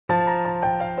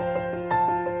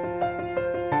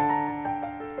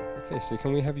So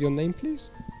can we have your name, please?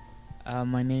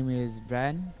 My name is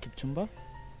Brian Kipchumba.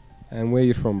 And where are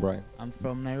you from, Brian? I'm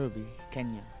from Nairobi,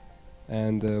 Kenya.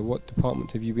 And what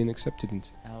department have you been accepted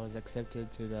into? I was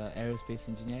accepted to the aerospace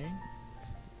engineering.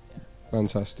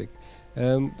 Fantastic.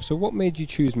 So what made you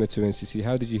choose METU NCC?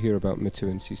 How did you hear about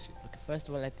METU NCC? Okay, first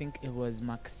of all, I think it was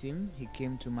Maxim. He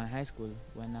came to my high school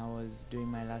when I was doing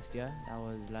my last year. That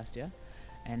was last year.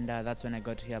 And that's when I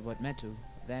got to hear about METU.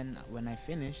 Then when I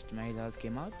finished, my results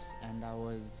came out and I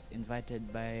was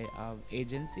invited by our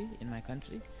agency in my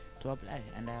country to apply.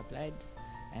 And I applied,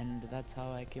 and that's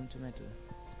how I came to METU.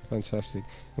 Fantastic.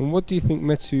 And what do you think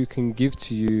METU can give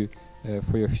to you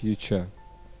for your future?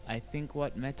 I think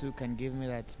what METU can give me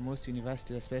that most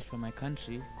universities, especially from my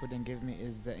country, couldn't give me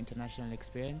is the international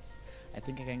experience. I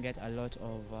think I can get a lot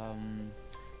of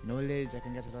knowledge, I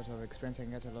can get a lot of experience, I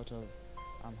can get a lot of,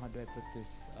 how do I put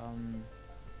this,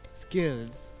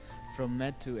 skills from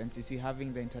METU NCC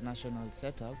having the international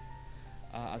setup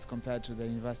as compared to the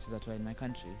universities that were in my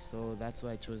country. So that's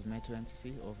why I chose METU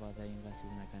NCC over the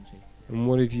universities in my country. And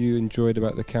what have you enjoyed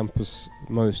about the campus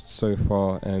most so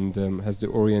far, and has the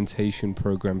orientation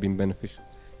program been beneficial?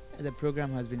 The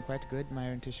program has been quite good. My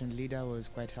orientation leader was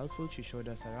quite helpful. She showed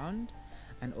us around.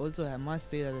 And also I must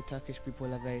say that the Turkish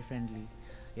people are very friendly.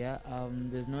 Yeah,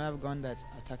 there's nowhere I've gone that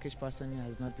a Turkish person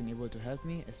has not been able to help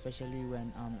me, especially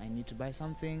when I need to buy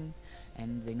something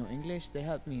and they know English. They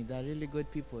help me. They're really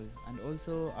good people. And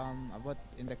also about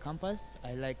in the campus,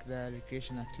 I like the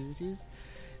recreation activities.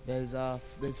 There's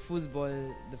football,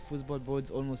 the football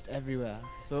boards almost everywhere.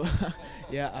 So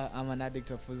yeah, I'm an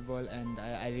addict of football and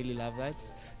I really love that.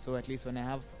 So at least when I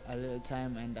have a little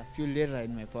time and a few lira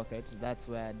in my pocket, that's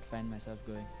where I'd find myself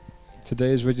going.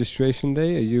 Today is registration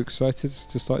day. Are you excited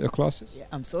to start your classes? Yeah,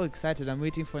 I'm so excited. I'm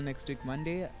waiting for next week,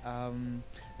 Monday. The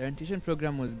orientation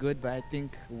program was good, but I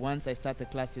think once I start the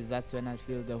classes, that's when I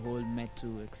feel the whole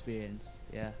METU experience.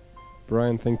 Yeah.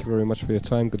 Brian, thank you very much for your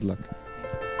time. Good luck.